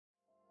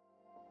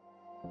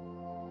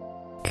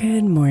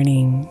Good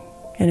morning,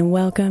 and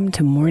welcome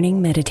to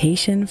Morning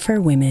Meditation for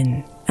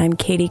Women. I'm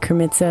Katie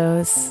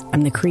Kermitzos.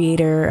 I'm the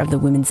creator of the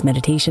Women's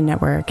Meditation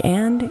Network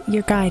and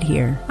your guide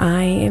here.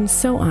 I am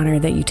so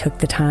honored that you took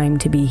the time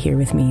to be here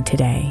with me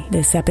today.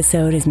 This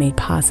episode is made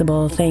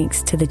possible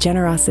thanks to the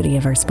generosity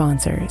of our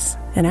sponsors.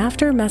 And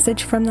after a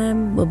message from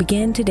them, we'll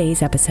begin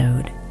today's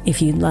episode.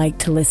 If you'd like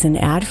to listen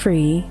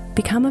ad-free,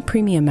 become a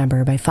premium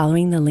member by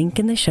following the link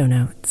in the show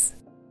notes.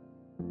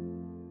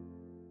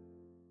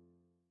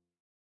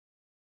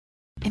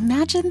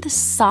 Imagine the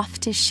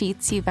softest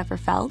sheets you've ever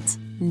felt.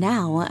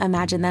 Now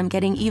imagine them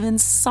getting even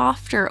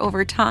softer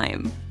over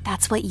time.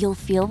 That's what you'll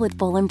feel with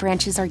Boll &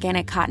 Branch's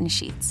organic cotton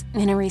sheets.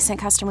 In a recent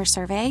customer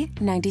survey,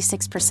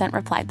 96%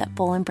 replied that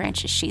Boll &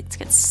 Branch's sheets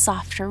get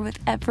softer with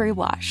every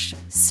wash.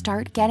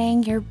 Start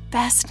getting your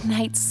best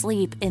night's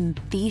sleep in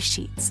these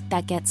sheets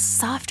that get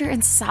softer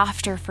and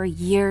softer for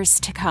years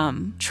to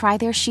come. Try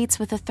their sheets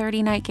with a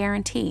 30-night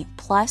guarantee,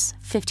 plus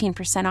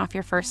 15% off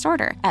your first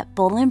order at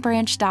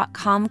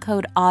bollandbranch.com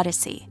code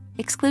Odyssey.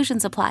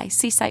 Exclusions apply.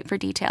 See site for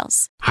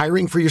details.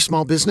 Hiring for your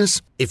small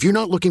business? If you're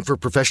not looking for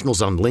professionals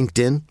on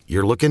LinkedIn,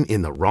 you're looking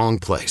in the wrong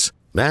place.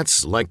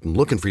 That's like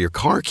looking for your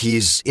car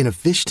keys in a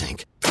fish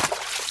tank.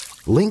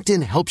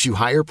 LinkedIn helps you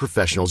hire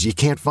professionals you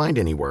can't find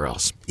anywhere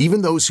else,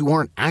 even those who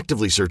aren't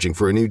actively searching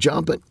for a new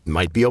job but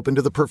might be open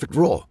to the perfect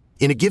role.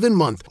 In a given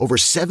month, over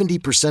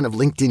 70% of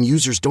LinkedIn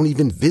users don't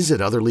even visit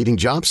other leading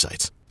job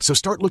sites. So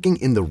start looking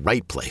in the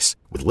right place.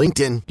 With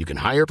LinkedIn, you can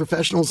hire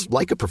professionals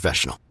like a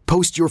professional.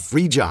 Post your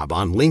free job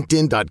on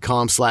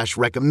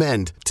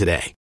linkedin.com/recommend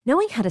today.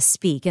 Knowing how to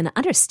speak and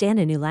understand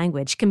a new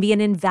language can be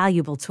an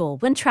invaluable tool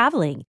when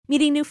traveling,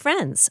 meeting new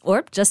friends,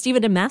 or just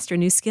even to master a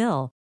new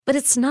skill. But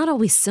it's not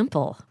always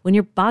simple when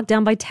you're bogged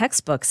down by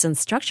textbooks and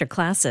structured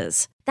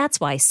classes.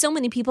 That's why so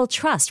many people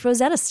trust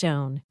Rosetta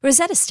Stone.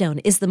 Rosetta Stone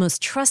is the most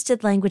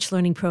trusted language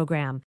learning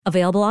program,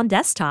 available on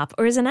desktop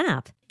or as an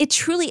app. It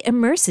truly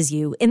immerses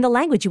you in the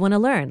language you want to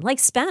learn, like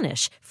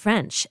Spanish,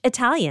 French,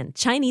 Italian,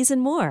 Chinese,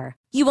 and more.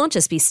 You won't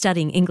just be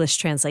studying English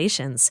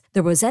translations.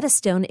 The Rosetta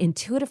Stone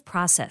intuitive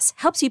process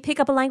helps you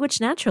pick up a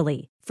language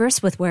naturally,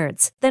 first with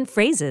words, then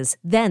phrases,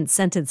 then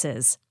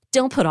sentences.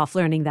 Don't put off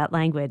learning that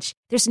language.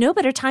 There's no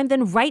better time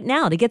than right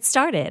now to get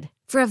started.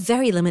 For a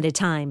very limited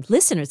time,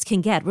 listeners can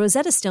get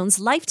Rosetta Stone's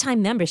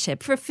lifetime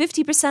membership for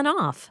 50%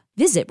 off.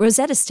 Visit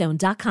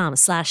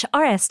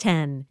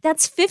rosettastone.com/rs10.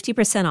 That's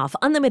 50% off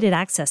unlimited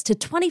access to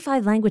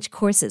 25 language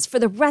courses for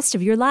the rest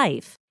of your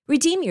life.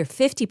 Redeem your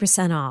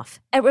 50%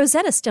 off at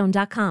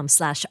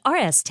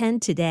rosettastone.com/rs10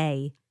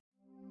 today.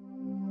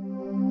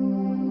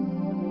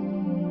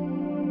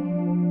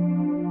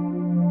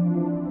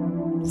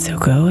 So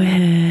go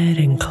ahead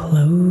and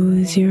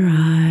close your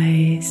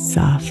eyes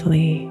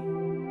softly.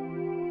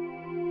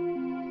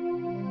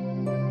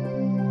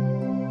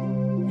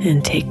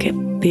 And take a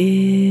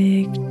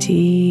big,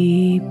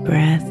 deep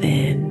breath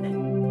in,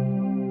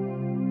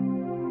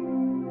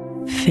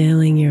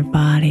 filling your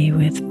body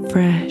with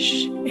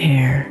fresh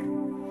air.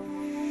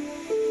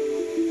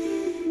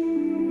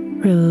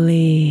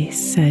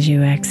 Release as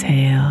you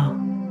exhale.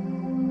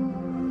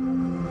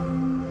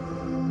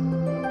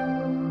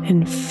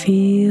 And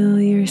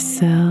feel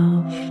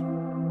yourself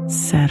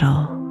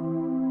settle.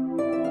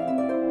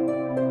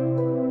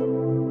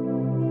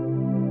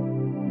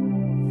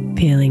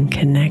 Feeling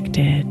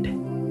connected.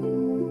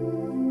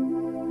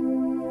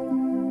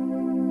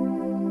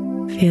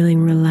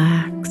 Feeling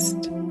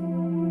relaxed.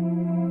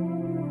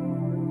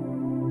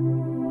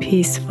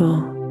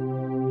 Peaceful.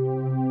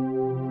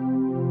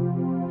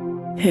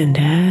 And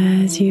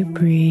as you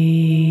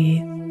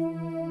breathe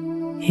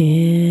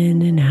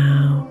in and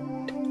out,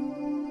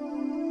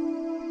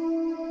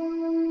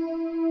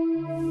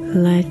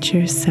 let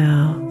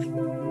yourself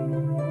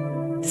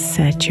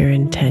set your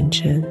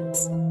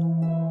intentions.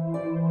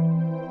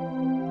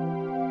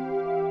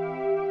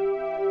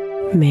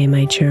 May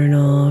my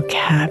journal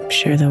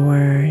capture the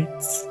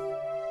words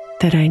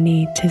that I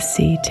need to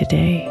see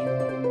today.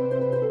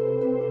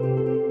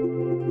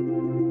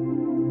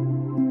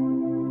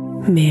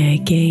 May I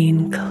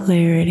gain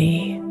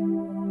clarity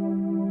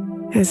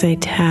as I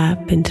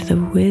tap into the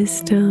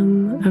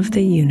wisdom of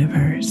the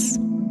universe.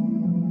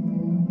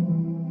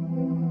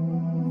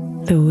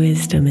 The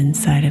wisdom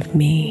inside of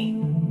me.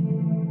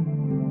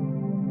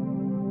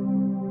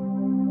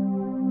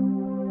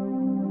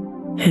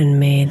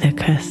 And may the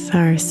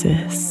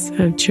catharsis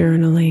of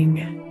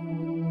journaling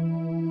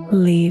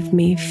leave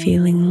me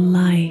feeling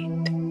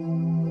light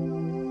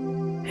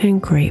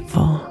and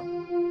grateful.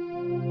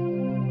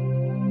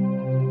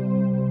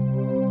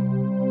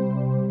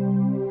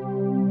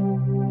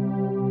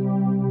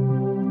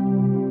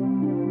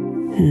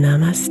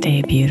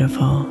 Namaste,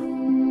 beautiful.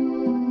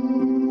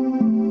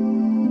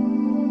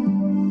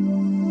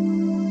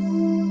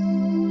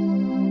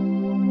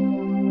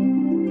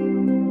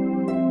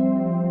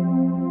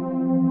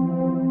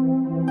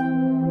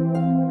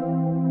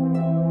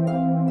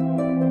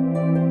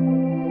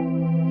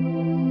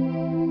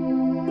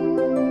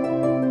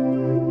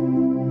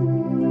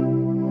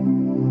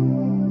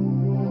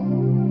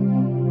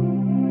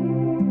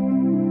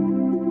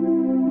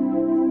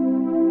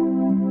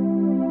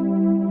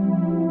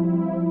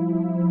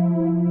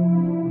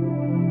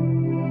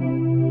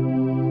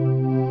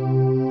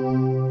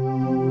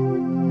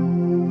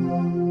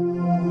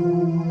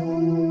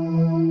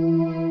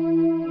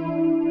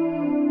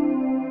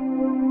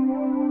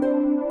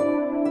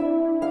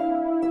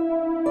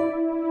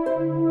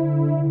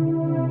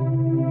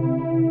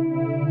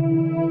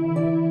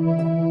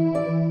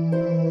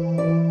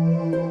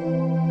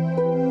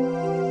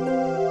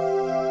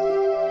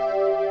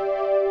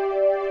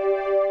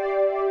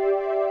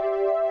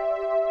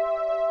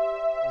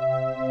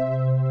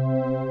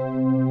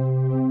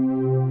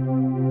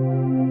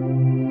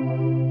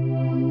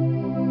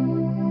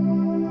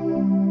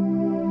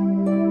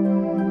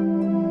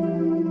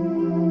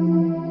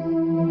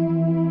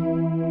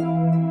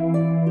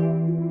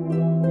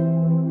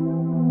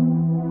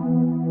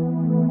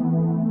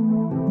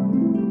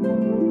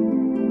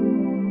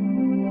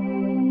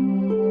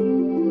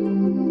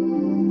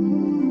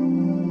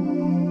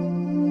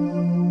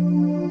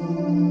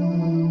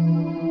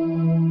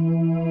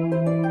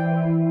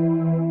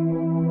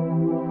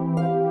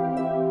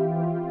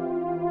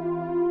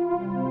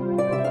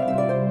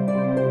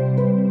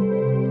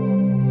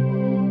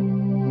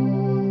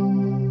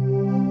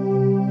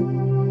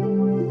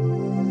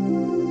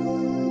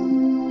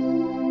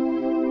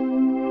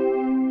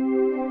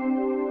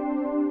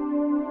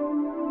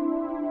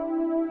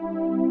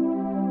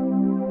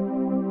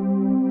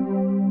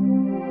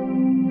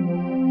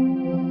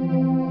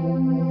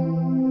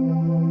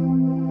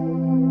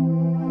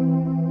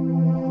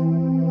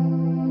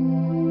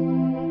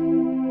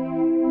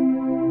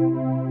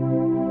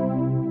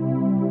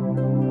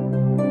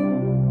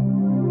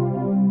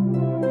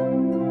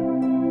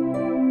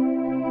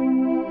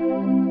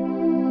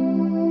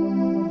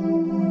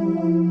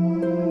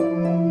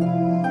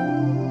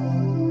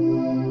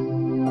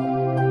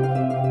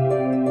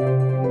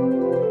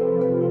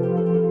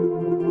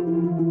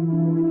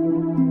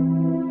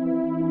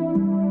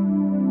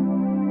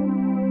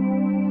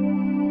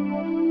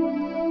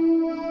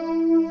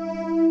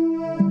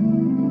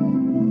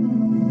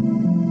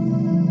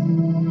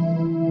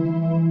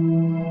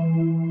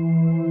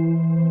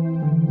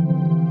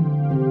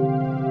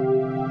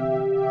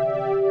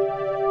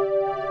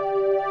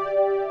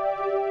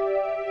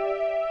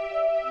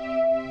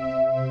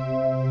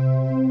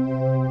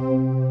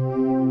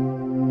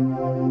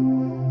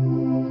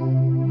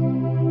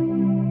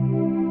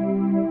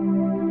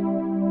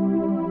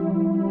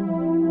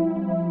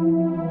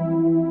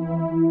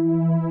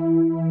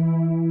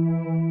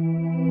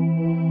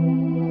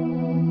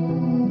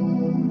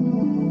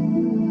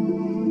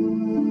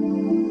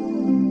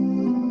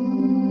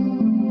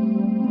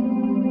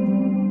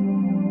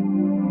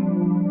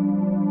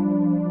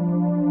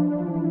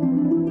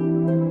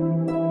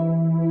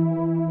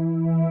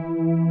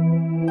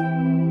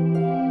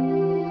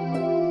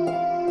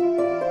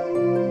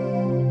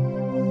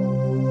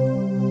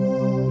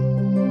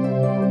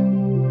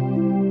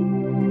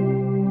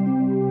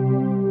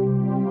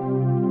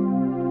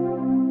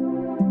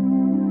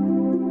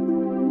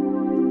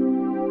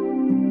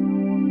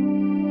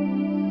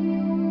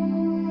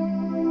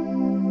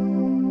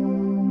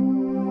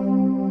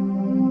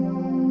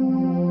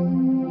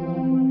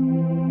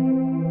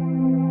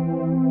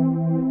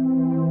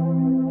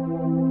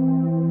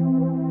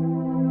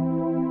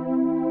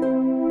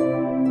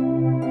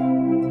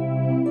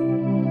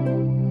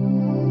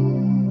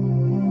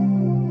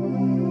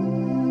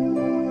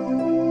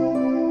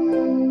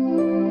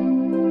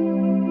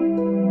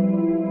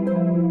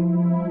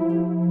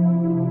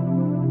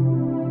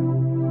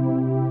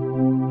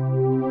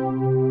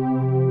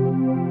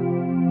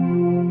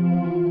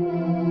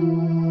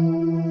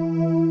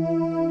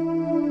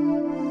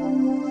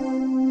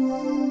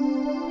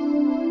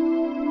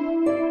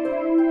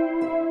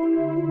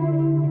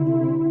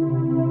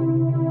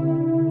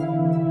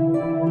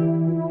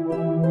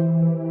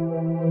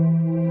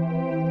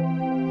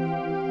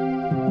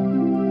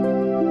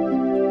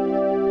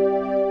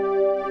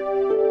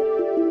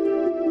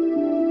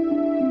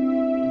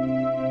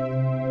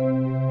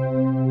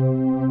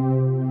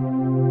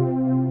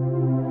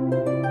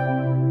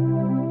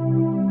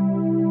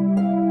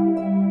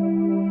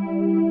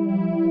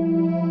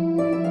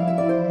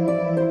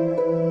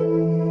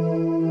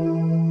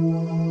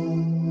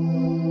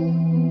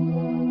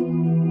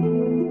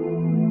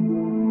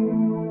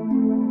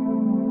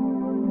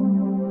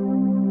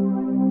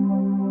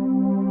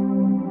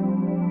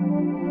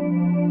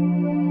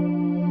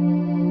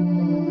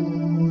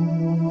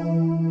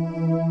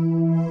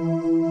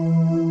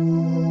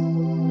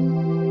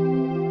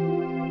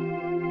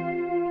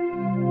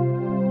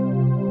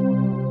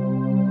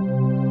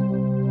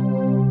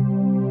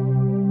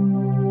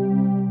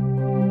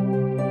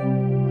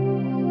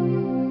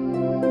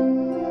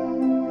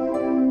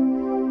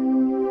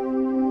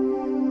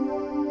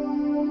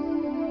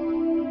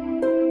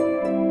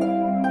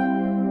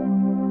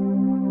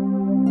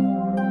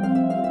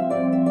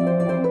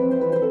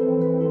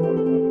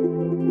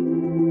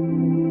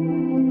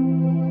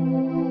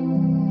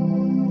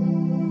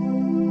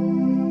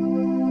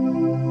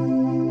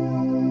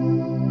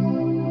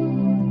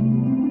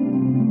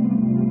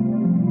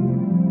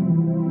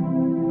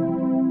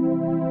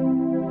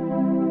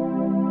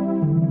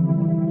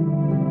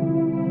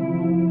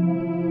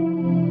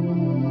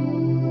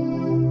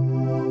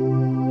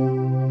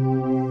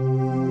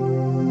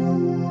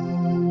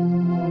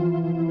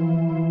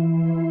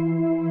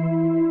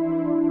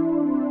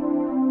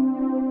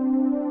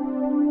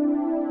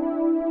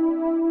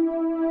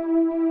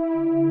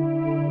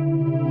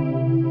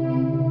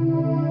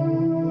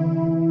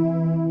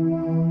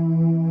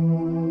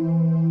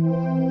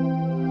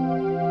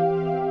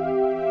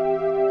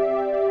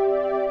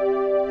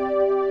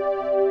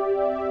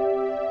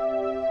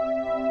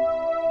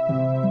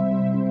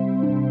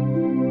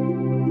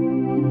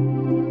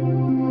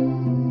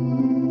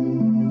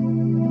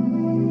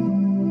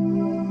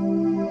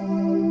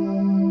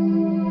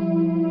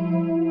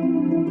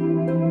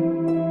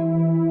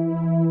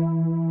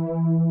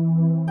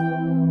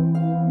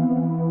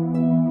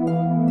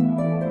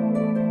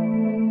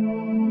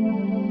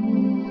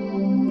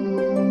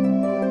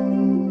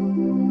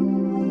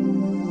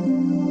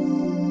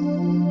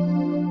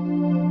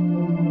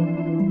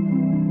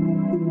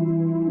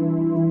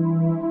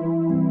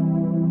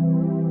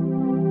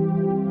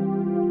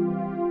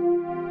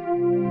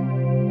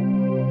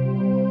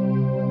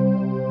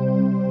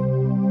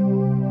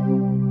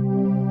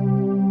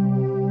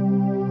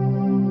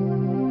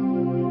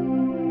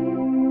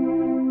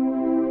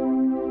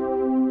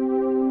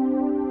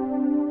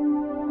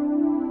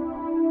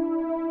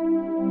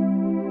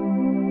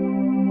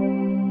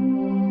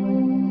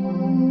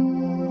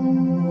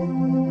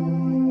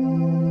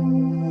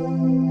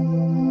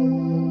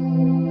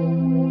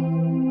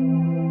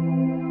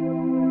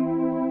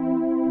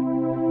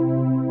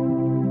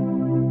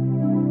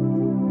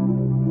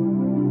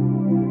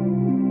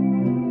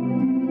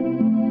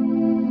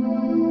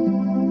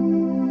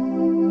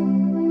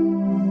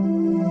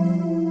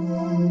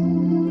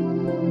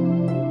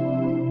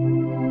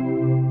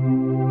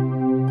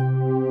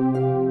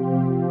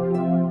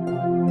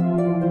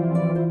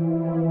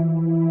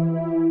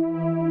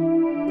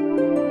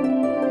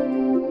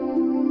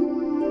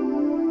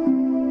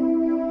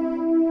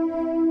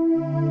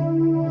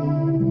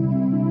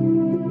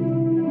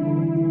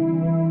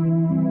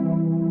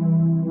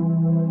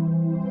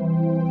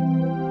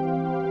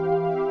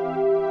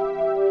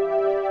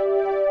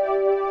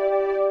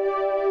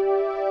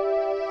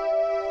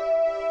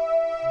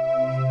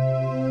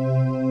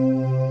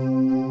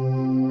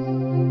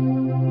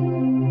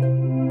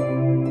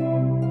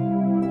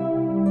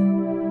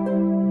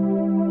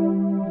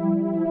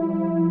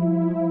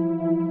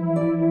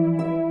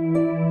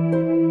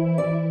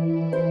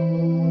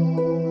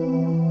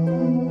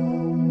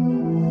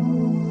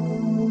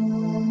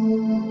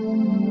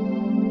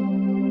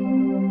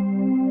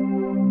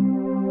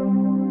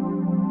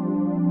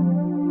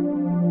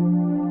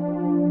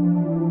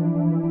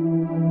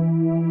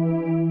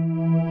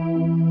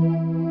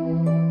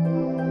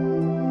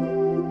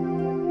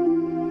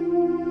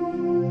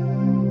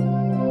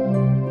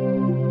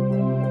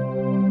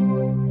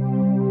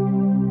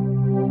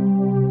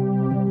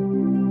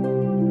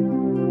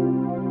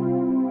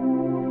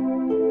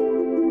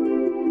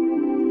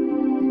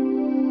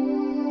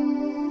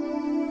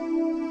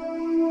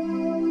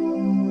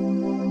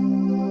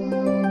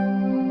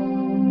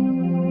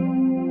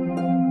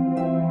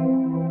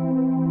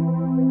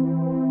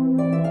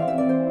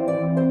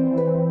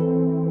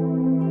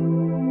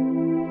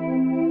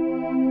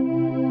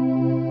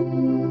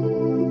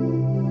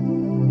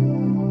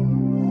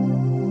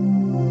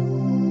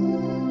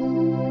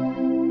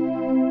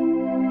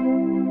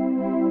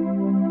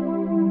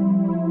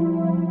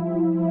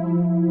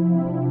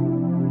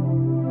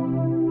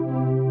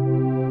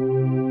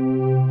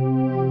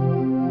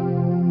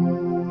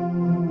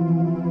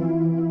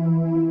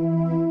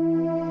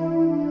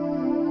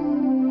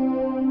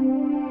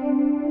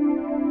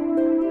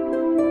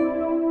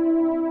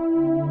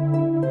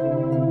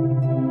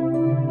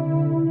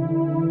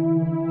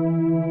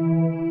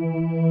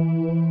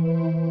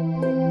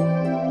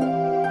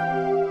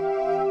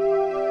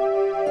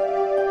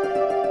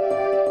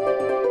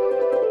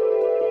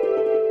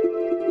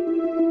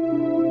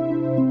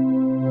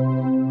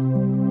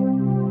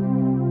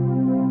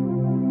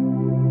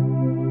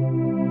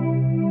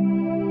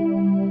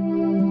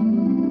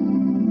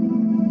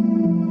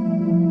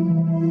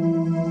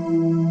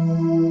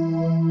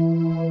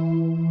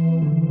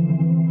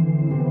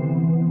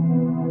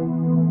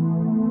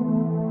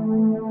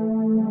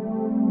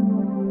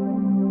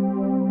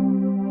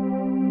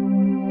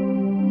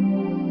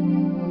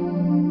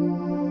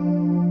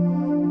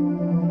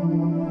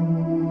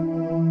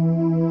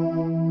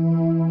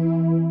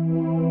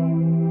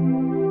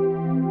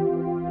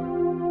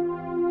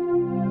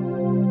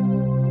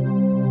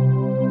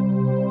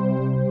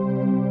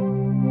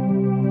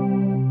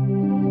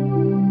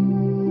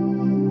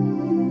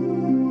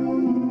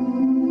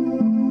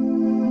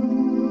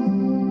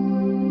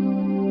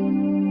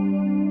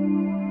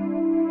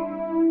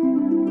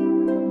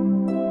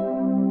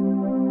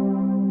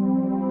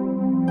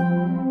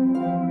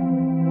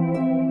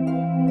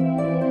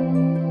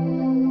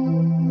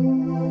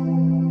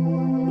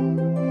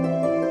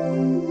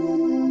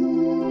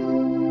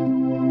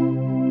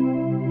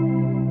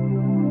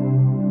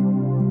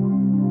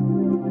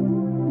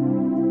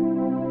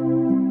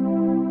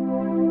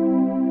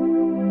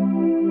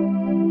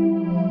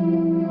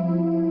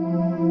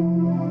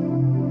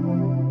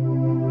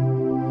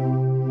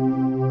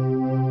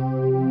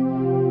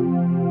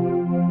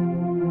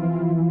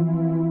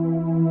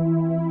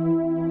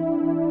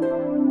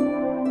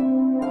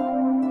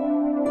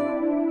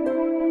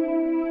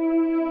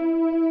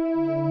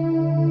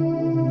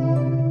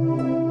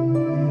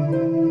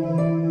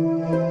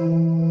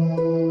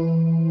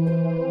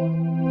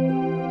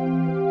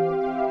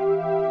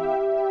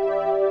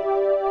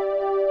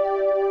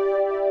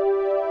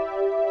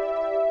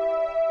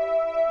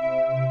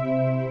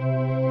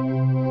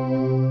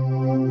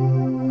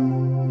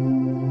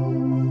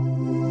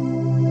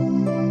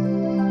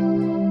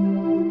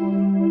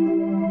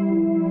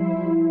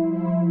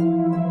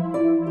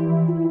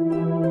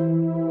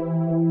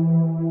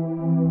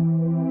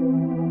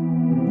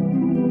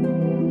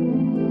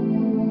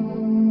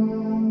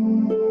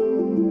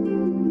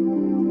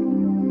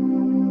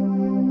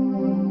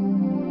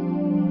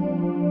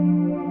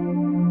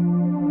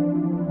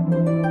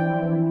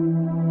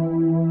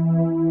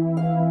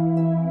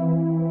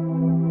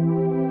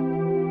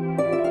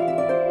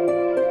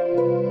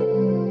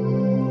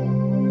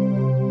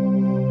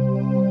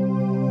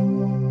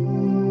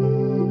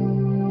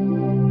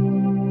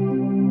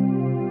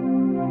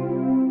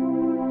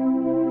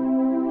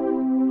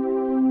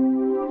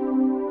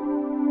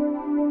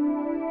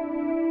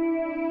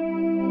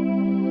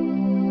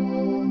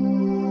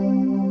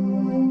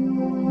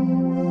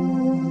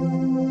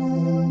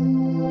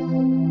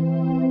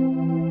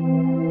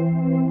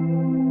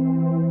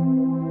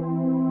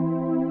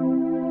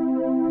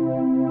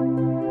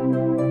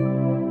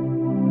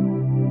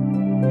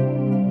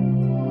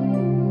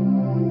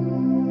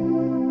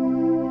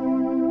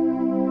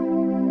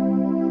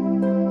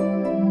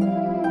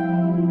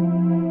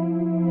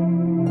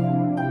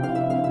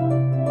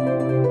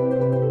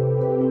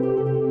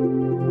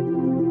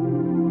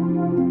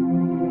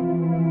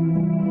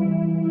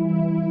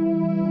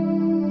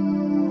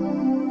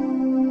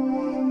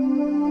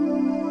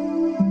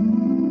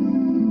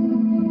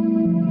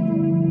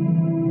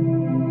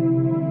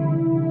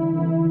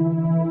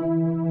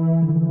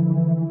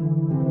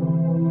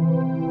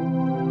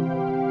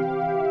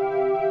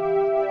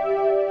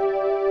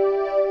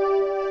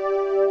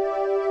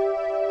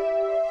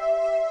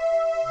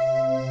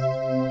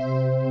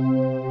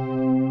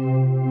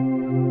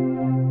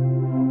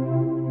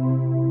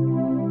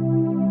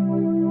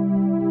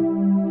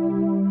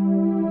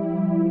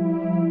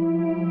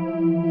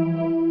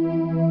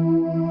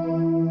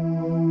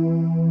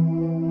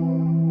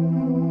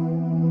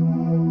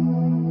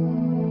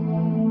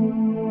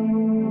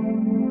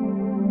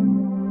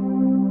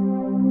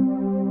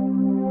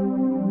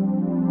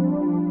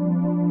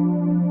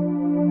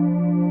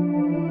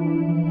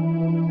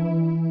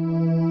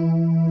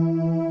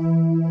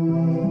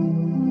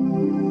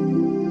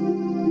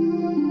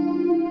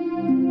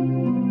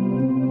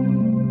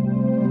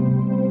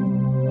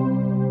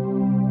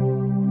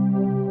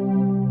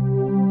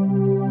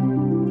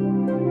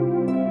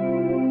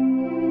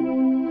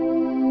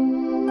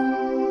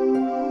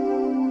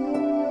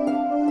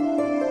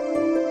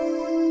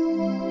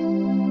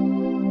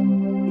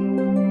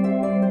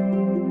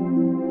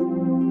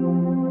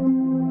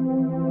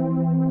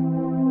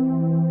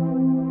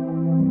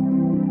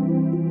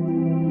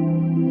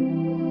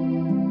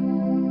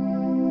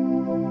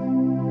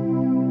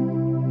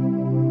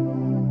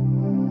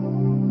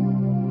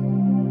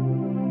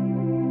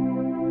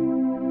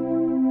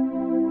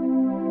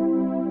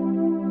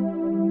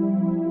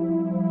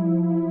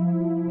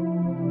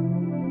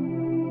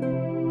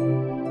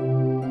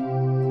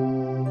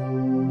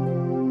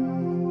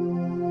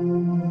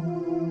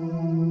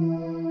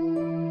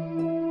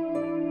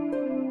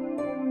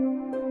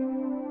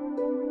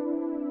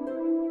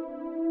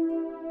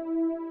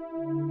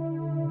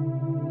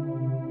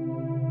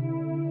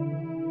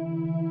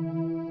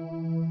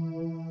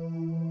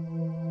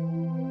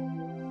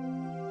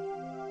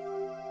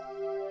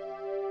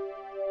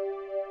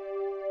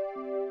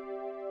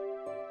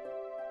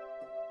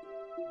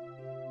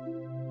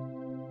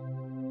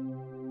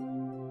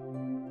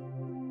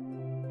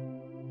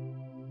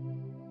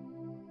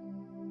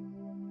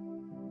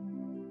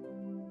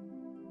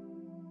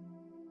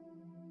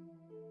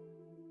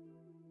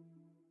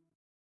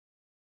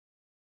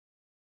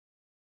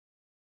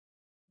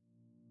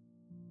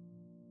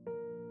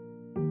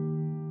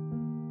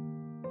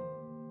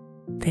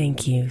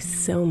 Thank you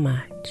so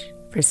much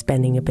for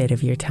spending a bit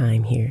of your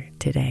time here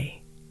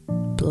today.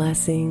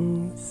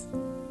 Blessings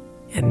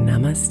and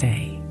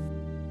namaste.